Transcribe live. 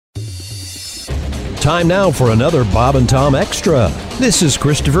Time now for another Bob and Tom Extra. This is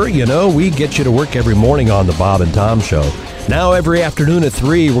Christopher. You know, we get you to work every morning on the Bob and Tom Show. Now every afternoon at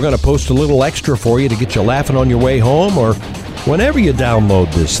 3, we're going to post a little extra for you to get you laughing on your way home or whenever you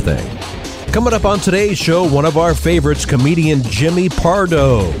download this thing. Coming up on today's show, one of our favorites, comedian Jimmy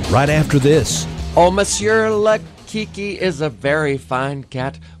Pardo, right after this. Oh, Monsieur Le Kiki is a very fine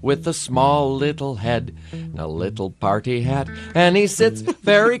cat with a small little head and a little party hat, and he sits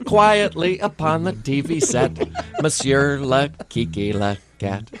very quietly upon the TV set. Monsieur Le Kiki Le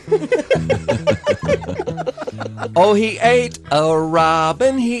Cat. Oh, he ate a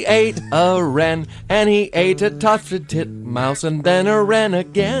robin, he ate a wren, and he ate a tufted titmouse and then a wren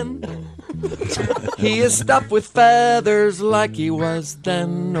again. He is stuffed with feathers like he was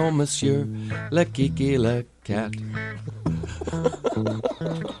then, oh, Monsieur Le Kiki Le Cat.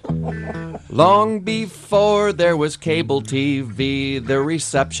 Long before there was cable TV, the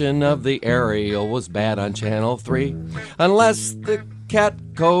reception of the aerial was bad on Channel 3, unless the cat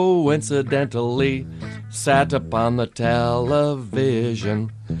coincidentally sat upon the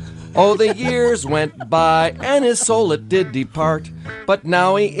television. Oh, the years went by, and his soul it did depart, but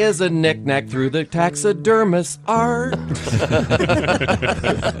now he is a knick-knack through the taxidermist's art.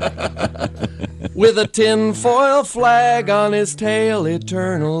 With a tinfoil flag on his tail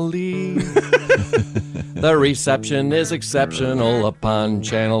eternally. The reception is exceptional upon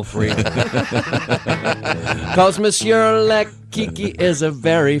Channel 3. 'Cause Monsieur Le Kiki is a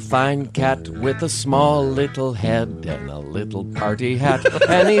very fine cat with a small little head and a little party hat,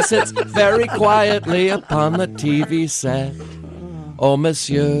 and he sits very quietly upon the TV set. Oh,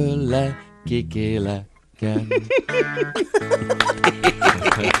 Monsieur Le Kiki Le Cat.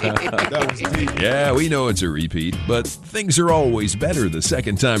 That was deep. Yeah, we know it's a repeat, but things are always better the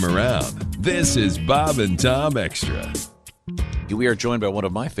second time around. This is Bob and Tom Extra. We are joined by one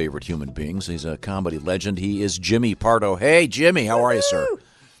of my favorite human beings. He's a comedy legend. He is Jimmy Pardo. Hey, Jimmy, how are you, sir?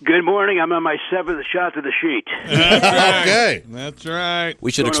 Good morning. I'm on my 7th shot to the sheet. Okay. That's right.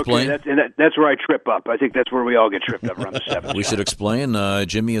 We should explain. Okay. That's where I trip up. I think that's where we all get tripped up, around the 7th. We should explain.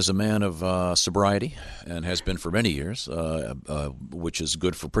 Jimmy is a man of sobriety and has been for many years, which is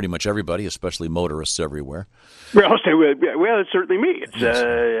good for pretty much everybody, especially motorists everywhere. Well, it's certainly me.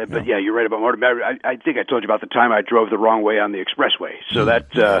 But yeah, you're right about motor. I think I told you about the time I drove the wrong way on the expressway. So that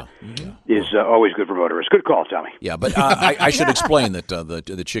is always good for motorists. Good call, Tommy. Yeah, but I should explain that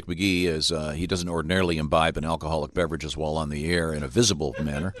the Chick McGee is he doesn't ordinarily imbibe an alcoholic beverages while on the air in a visible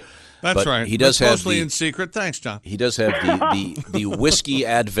manner. That's but right. He does have mostly in secret. Thanks, John. He does have the whiskey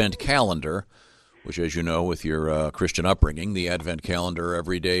Advent calendar, which, as you know, with your Christian upbringing, the Advent calendar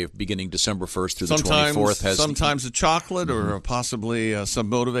every day beginning December 1st through the 24th has sometimes a chocolate or possibly some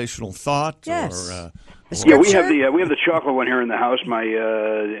motivational thought. Yes. Or, yeah, we have the chocolate one here in the house. My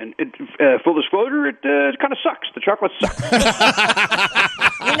full disclosure, it kind of sucks. The chocolate sucks.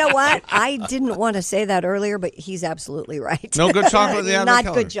 You know what? I didn't want to say that earlier, but he's absolutely right. No good chocolate in the Advent Not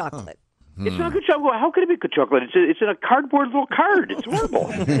calendar. good chocolate. It's not good chocolate. How could it be good chocolate? It's in a cardboard little card. It's horrible.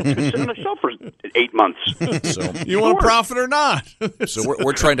 It's been sitting on a shelf for 8 months. So you want to profit or not? So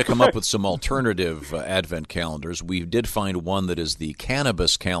we're trying to come up with some alternative Advent calendars. We did find one that is the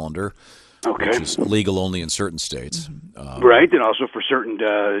cannabis calendar, which is legal only in certain states. Right, and also for certain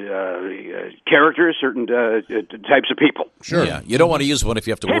characters, certain types of people. Sure. Yeah, you don't want to use one if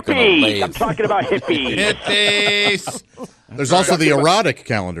you have to work on a lathe. I'm talking about hippies. Hippies. There's also the erotic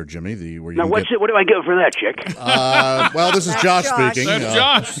calendar, Jimmy. What do I get for that, chick? Well, this is Josh speaking. That's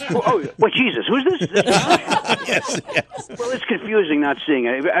Josh. Jesus, who's this? Yes. Well, it's confusing not seeing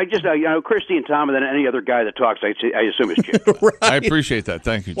it. I just, Christy and Tom, and then any other guy that talks, I assume is chick. Right. I appreciate that.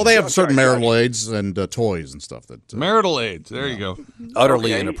 Thank you. Well, they have certain marital aids and toys and stuff. Marital aids. There you go.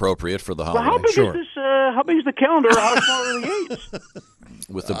 Utterly inappropriate for the holiday. Well, how big is this? How big is the calendar? How small are the aids?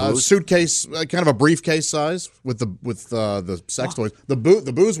 With the booze? Suitcase, kind of a briefcase size with the sex toys. The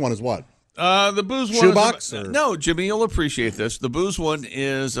booze one is what? The booze one. Shoebox? No, Jimmy, you'll appreciate this. The booze one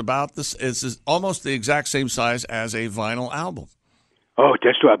is about this. It's almost the exact same size as a vinyl album. Oh,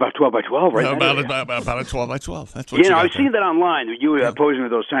 that's about 12 by 12, right? About a 12 by 12 That's what I've seen that online. You posing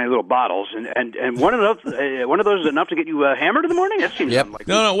with those tiny little bottles, and one of those is enough to get you hammered in the morning. That seems like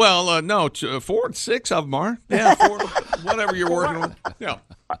no. Well, no, 4 6 of them are. Yeah, 4, whatever you're working with. Yeah.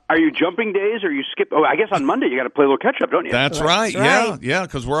 Are you jumping days, or you skip? Oh, I guess on Monday you got to play a little catch up, don't you? That's right. Yeah,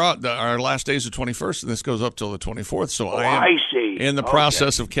 because we're out. Our last day is the 21st, and this goes up till the 24th. So I see. In the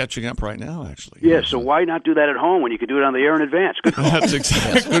process of catching up right now, actually. Yeah. So why not do that at home when you could do it on the air in advance? Good call. That's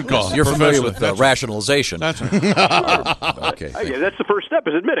exactly good call. You're familiar with rationalization. That's right. Okay. Yeah, that's the first step,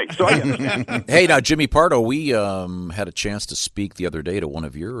 is admitting. So I understand. Hey, now Jimmy Pardo, we had a chance to speak the other day to one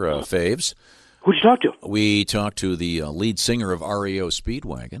of your faves. Who'd you talk to? We talked to the lead singer of REO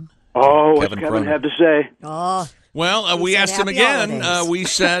Speedwagon. Oh, what's Kevin have to say? Oh, Well, we asked him happy again. holidays. We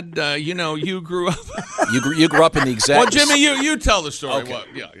said, you grew up. You grew up in the exact. Well, Jimmy, you tell the story. Okay.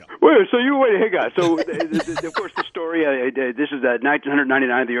 What? Yeah. Wait, hang on. So, of course, the story, this is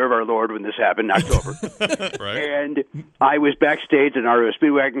 1999, the year of our Lord, when this happened, October. Right. And I was backstage at our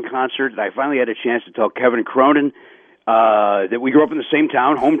Speedwagon concert, and I finally had a chance to tell Kevin Cronin that we grew up in the same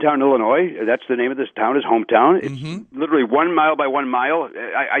town, Hometown, Illinois. That's the name of this town, is Hometown. It's literally 1 mile by 1 mile.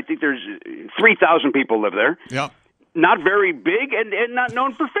 I think there's 3,000 people live there. Yeah. Not very big and not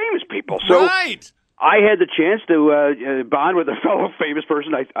known for famous people. So Right. I had the chance to bond with a fellow famous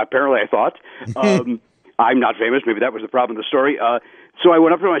person, I thought. I'm not famous. Maybe that was the problem in the story. So I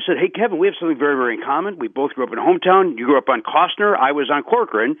went up to him and I said, hey, Kevin, we have something very, very in common. We both grew up in Hometown. You grew up on Costner. I was on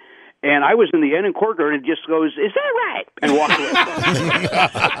Corcoran. And I was in the end in Corcoran and just goes, is that right? And walked away.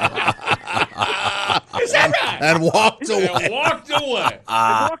 Is that right? And walked away. And walked away.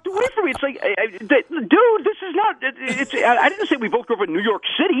 I walked away from it. It's like, dude, this is not. I didn't say we both grew up in New York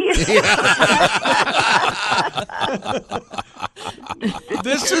City.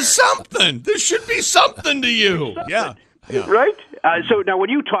 This is something. This should be something to you. Yeah. Right? So now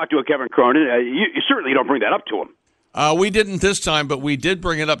when you talk to a Kevin Cronin, you certainly don't bring that up to him. We didn't this time, but we did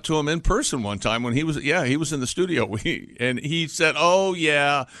bring it up to him in person one time when he was in the studio. And he said, "Oh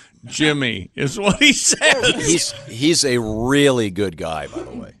yeah, Jimmy," is what he said. He's a really good guy, by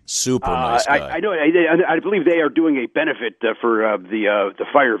the way. Super nice guy. I know. I believe they are doing a benefit for the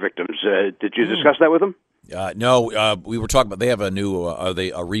fire victims. Did you discuss that with them? No, we were talking about they have a new a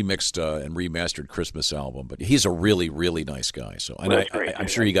remixed and remastered Christmas album, but he's a really, really nice guy. So, and I'm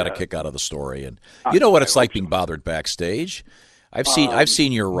sure you got a kick out of the story, and you know what it's like being bothered backstage. I've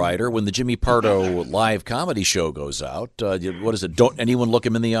seen your rider when the Jimmy Pardo live comedy show goes out. What is it? Don't anyone look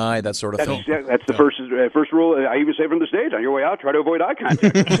him in the eye? That sort of thing. That's the first rule. I even say from the stage: on your way out, try to avoid eye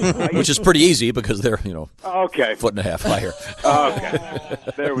contact. Which is pretty easy because they're okay, foot and a half higher. Okay,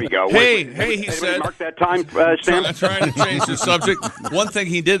 there we go. Hey, he said. Mark that time, Sam. Trying to change the subject. One thing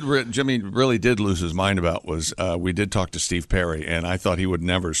Jimmy really did lose his mind about was we did talk to Steve Perry, and I thought he would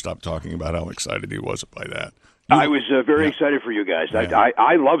never stop talking about how excited he was by that. I was very excited for you guys. Yeah.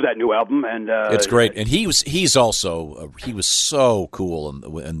 I love that new album, and it's great. And he was so cool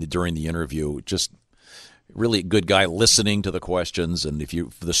and during the interview, just really a good guy listening to the questions. And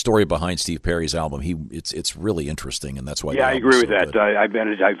for the story behind Steve Perry's album, it's really interesting, and that's why. Yeah, I agree with that. I've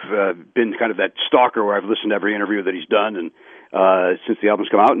been kind of that stalker where I've listened to every interview that he's done, and since the album's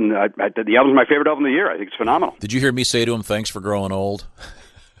come out, and the album's my favorite album of the year. I think it's phenomenal. Did you hear me say to him, "Thanks for growing old"?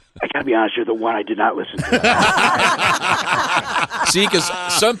 I got to be honest, you're the one I did not listen to. See, because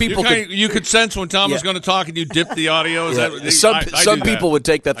some people you could sense when Tom was going to talk and you dipped the audio. Yeah. Some people would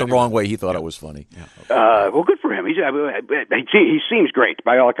take that the wrong way. He thought it was funny. Yeah. Well, good for him. He seems great.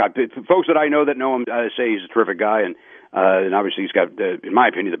 By all accounts, folks that I know that know him say he's a terrific guy, and obviously he's got, in my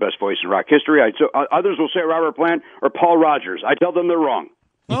opinion, the best voice in rock history. So others will say Robert Plant or Paul Rogers. I tell them they're wrong.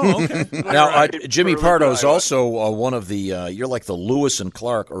 Oh, okay. Now, Jimmy Pardo is also one of the. You're like the Lewis and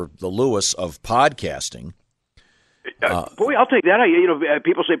Clark, or the Lewis of podcasting. Boy, I'll take that.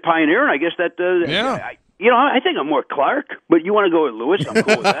 People say pioneer, and I guess that. Yeah. I think I'm more Clark, but you want to go with Lewis? I'm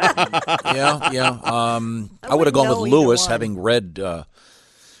cool with that. Yeah. I would have gone with Lewis, having read the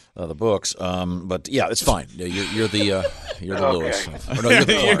books, but yeah, it's fine. You're the Lewis. No,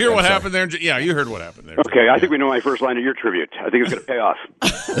 you hear what happened there? Yeah, you heard what happened there. Okay, I think we know my first line of your tribute. I think it's going to pay off.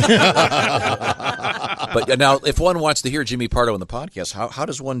 But now, if one wants to hear Jimmy Pardo in the podcast, how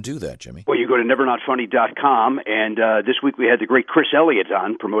does one do that, Jimmy? Well, you go to nevernotfunny.com, and this week we had the great Chris Elliott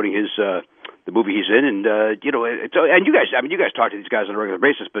on promoting his the movie he's in, and and you guys talk to these guys on a regular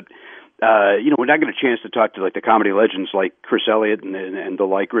basis, but. We're not getting a chance to talk to like the comedy legends like Chris Elliott and the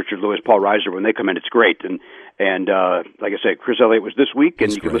like Richard Lewis, Paul Reiser when they come in. It's great, and like I said, Chris Elliott was this week,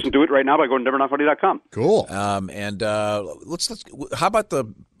 and you can listen to it right now by going to nevernotfunny.com. Cool. Let's. How about the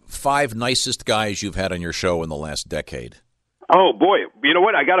 5 nicest guys you've had on your show in the last decade? Oh boy, you know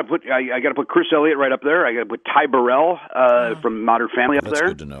what? I got to put Chris Elliott right up there. I got to put Ty Burrell from Modern Family up there. That's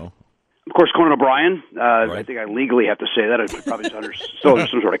good to know. Of course, Conan O'Brien. Right. I think I legally have to say that. I'm probably still under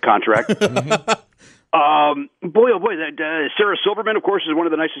some sort of contract. Boy, oh boy, Sarah Silverman, of course, is one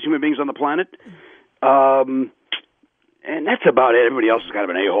of the nicest human beings on the planet. And that's about it. Everybody else is kind of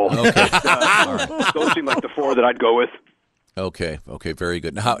an a-hole. Okay. Those seem like the 4 that I'd go with. Okay, very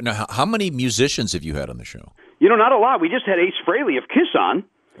good. Now, how many musicians have you had on the show? Not a lot. We just had Ace Frehley of Kiss on.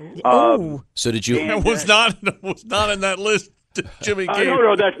 So did you? It was not in that list. Jimmy No,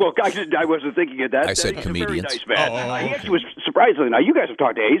 Gabe. that's well. I wasn't thinking of that. I said He's comedians. A very nice man. Oh. He actually was surprisingly. Now you guys have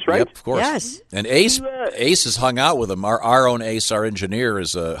talked to Ace, right? Yep, of course. Yes. And Ace has hung out with him. Our own Ace, our engineer,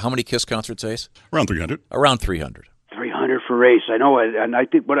 is how many Kiss concerts, Ace? Around 300. Around 300. 300 for Ace. I know, and I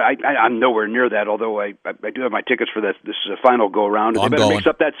think, but I'm nowhere near that. Although I do have my tickets for this final go around. I'm they better going. mix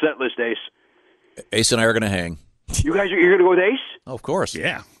up that set list, Ace. Ace and I are going to hang. You guys, you're going to go with Ace? Oh, of course.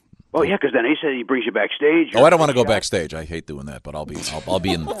 Yeah. Well, yeah, because then Ace said he brings you backstage. Oh, I don't want to go backstage. I hate doing that, but I'll be in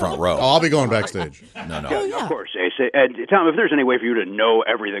the front row. Oh, I'll be going backstage. No. Of course, Ace. And Tom, if there's any way for you to know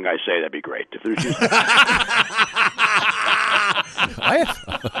everything I say, that'd be great. If there's just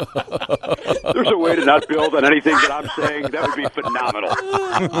there's a way to not build on anything that I'm saying, that would be phenomenal.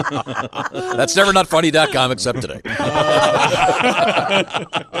 That's nevernotfunny.com except today.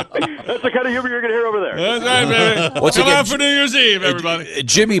 That's the kind of humor you're going to hear over there. That's right, baby. Come out for New Year's Eve, everybody.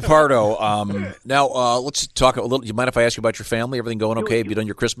 Jimmy Pardo. Now, let's talk a little. You mind if I ask you about your family? Everything going okay? Have you done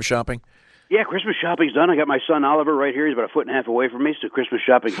your Christmas shopping? Yeah, Christmas shopping's done. I got my son Oliver right here. He's about a foot and a half away from me, so Christmas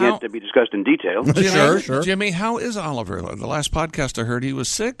shopping can't be discussed in detail. Sure. Jimmy, how is Oliver? The last podcast I heard he was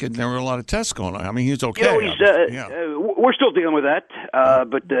sick, and there were a lot of tests going on. I mean, he's okay. We're still dealing with that,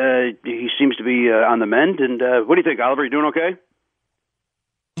 but he seems to be on the mend. And what do you think, Oliver? You doing okay?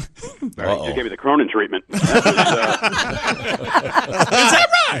 He just gave me the Cronin treatment. Is that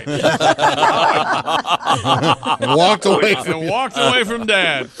right? Walked away And walked away from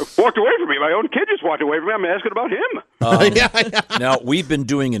Dad. Walked away from me. My own kid just walked away from me. I'm asking about him. Now, we've been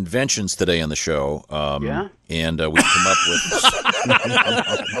doing inventions today on the show. And we've come up with...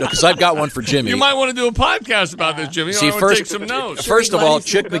 Because I've got one for Jimmy. You might want to do a podcast about this, Jimmy. See, I want to take some notes. First of all,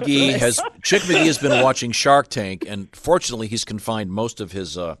 Chick McGee has been watching Shark Tank, and fortunately, he's confined most of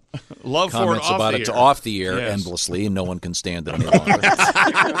his Love comments for it about off it the to air. off the air Yes. endlessly, and no one can stand it any longer.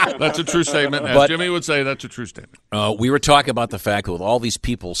 That's a true statement. As But- Jimmy would say, that's a true statement. We were talking about the fact that with all these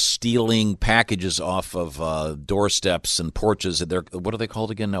people stealing packages off of doorsteps and porches, what are they called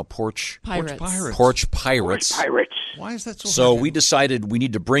again now? Porch Pirates. Porch pirates. Pirates. Why is that so So hard? we decided we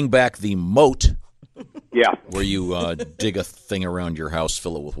need to bring back the moat, Yeah. where you dig a thing around your house,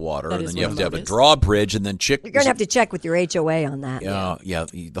 fill it with water, That and is then you what have to have a a moat is. drawbridge, and then You're going to have to check with your HOA on that. Yeah,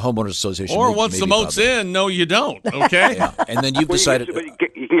 the homeowners association. Or may- once the maybe moat's bother. in, no, you don't. Okay? Yeah, and then you've decided. But you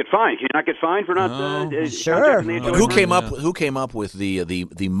can get fined. Can you not get fined for not? Sure. contacting the But HOA? who came up with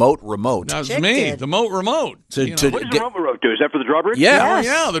the moat remote? That was Chick me, did. the moat remote. To- You know. to- What does get- the remote road do? Is that for the drawbridge? Yeah. Yes.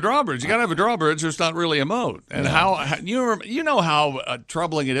 Oh, yeah, the drawbridge. You got to have a drawbridge. There's not really a moat. And you know how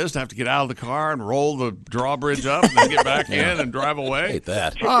troubling it is to have to get out of the car and roll the drawbridge up and then get back in and drive away. hate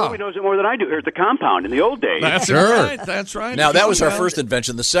that. Chick probably knows it more than I do here at the compound in the old days. That's Sure. right. That's right. Now that was our Yeah. first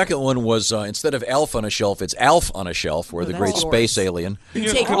invention. The second one was instead of Alf on a shelf, it's Alf on a shelf. We're the that's great yours. space alien.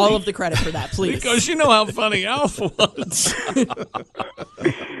 You take all of the credit for that, please. Because you know how funny Alf was.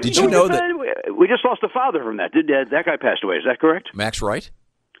 Did you know that We just lost a father from that. That guy passed away? Is that correct? Max Wright?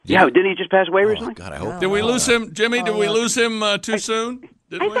 Yeah, didn't he just pass away Oh recently? God, I hope. Did we lose him, Jimmy? Did we lose him too soon?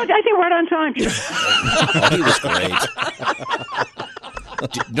 Did I we? think right on time. Oh, he was great.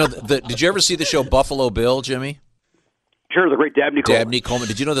 Did you ever see the show Buffalo Bill, Jimmy? Sure, the great Dabney Coleman. Dabney Coleman.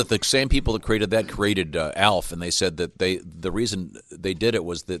 Did you know that the same people that created that created Alf, and they said that the reason they did it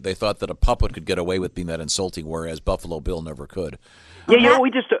was that they thought that a puppet could get away with being that insulting, whereas Buffalo Bill never could. Yeah, we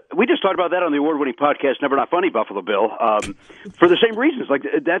just talked about that on the award-winning podcast, Never Not Funny, Buffalo Bill, for the same reasons. Like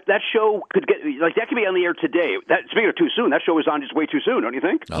that show could get that could be on the air today. Speaking of too soon, that show was on just way too soon, don't you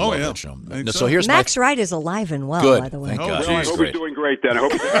think? I love yeah. that show. Think So so. here's Max Wright is alive and well, Good. by the way. Thank Oh, God. geez. I He's hope great. he's doing great then. I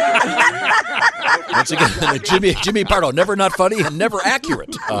hope he's Once again, Jimmy Pardo, never not funny and never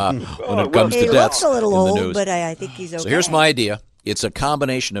accurate when it comes He to deaths looks a little in the old, news. but I think he's okay. So here's my idea. It's a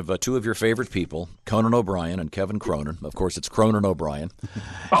combination of two of your favorite people, Conan O'Brien and Kevin Cronin. Of course, it's Cronin O'Brien.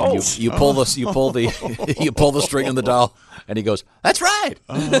 And you pull the string on the doll, and he goes, "That's right."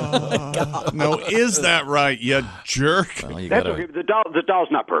 No, is that right, you jerk? Well, you That's gotta- okay. The doll's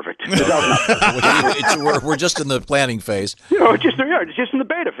not perfect. The doll's not perfect. we're just in the planning phase. It's just in the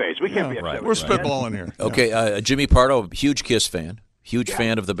beta phase. We can't be upset right. We're with that. spitballing here. Okay, Jimmy Pardo, huge Kiss fan, huge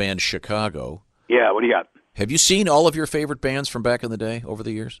fan of the band Chicago. Yeah, what do you got? Have you seen all of your favorite bands from back in the day over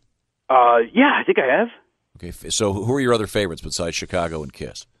the years? Yeah, I think I have. Okay, so who are your other favorites besides Chicago and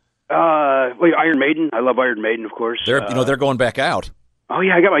Kiss? Iron Maiden. I love Iron Maiden, of course. They're going back out. Oh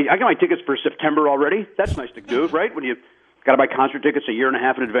yeah, I got my tickets for September already. That's nice to do, right? When you got to buy concert tickets a year and a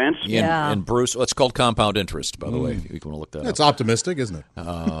half in advance. And Bruce, it's called compound interest, by the way. If you want to look that It's up. optimistic, isn't it?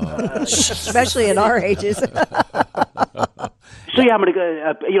 Especially at our ages. So yeah, I'm gonna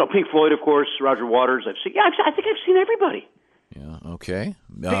go. Pink Floyd, of course. Roger Waters. I think I've seen everybody. Yeah. Okay.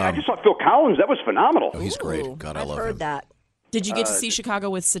 I just saw Phil Collins. That was phenomenal. He's great. God, I I've love heard him. that. Did you get to see Chicago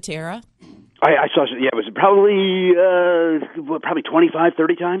with Cetera? I saw. Yeah, it was probably 25,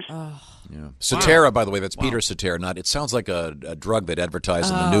 30 times. Yeah. Cetera, by the way, that's Peter Cetera. It sounds like a drug they'd advertise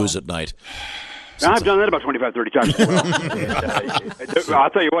in the news at night. I've done that about 25, 30 times. I'll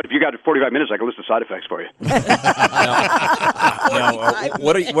tell you what, if you got 45 minutes, I can list the side effects for you.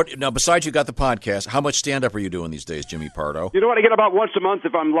 Now, besides you got the podcast, how much stand-up are you doing these days, Jimmy Pardo? You know what? I get about once a month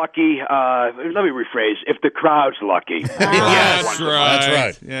if I'm lucky. Let me rephrase. If the crowd's lucky. That's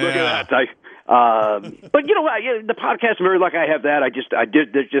right. Yeah. Look at that. But you know, the podcast, I'm very lucky I have that. I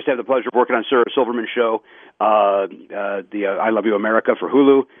did just have the pleasure of working on Sarah Silverman's show, the I Love You America for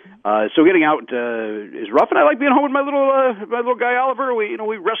Hulu. So getting out is rough, and I like being home with my little guy Oliver. We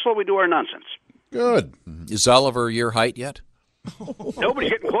wrestle, we do our nonsense. Good. Is Oliver your height yet? Nobody's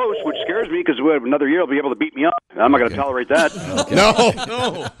getting close, which scares me because another year he'll be able to beat me up. I'm not going to tolerate that. No.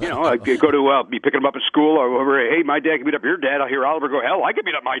 You know, I could go to be picking him up at school or whoever. Hey, my dad can beat up your dad. I'll hear Oliver go, hell, I can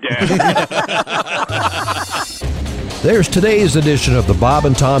beat up my dad. There's today's edition of the Bob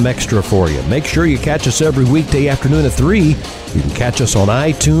and Tom Extra for you. Make sure you catch us every weekday afternoon at 3. You can catch us on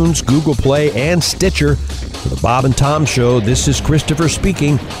iTunes, Google Play, and Stitcher. For the Bob and Tom Show, this is Christopher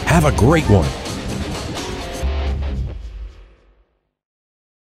speaking. Have a great one.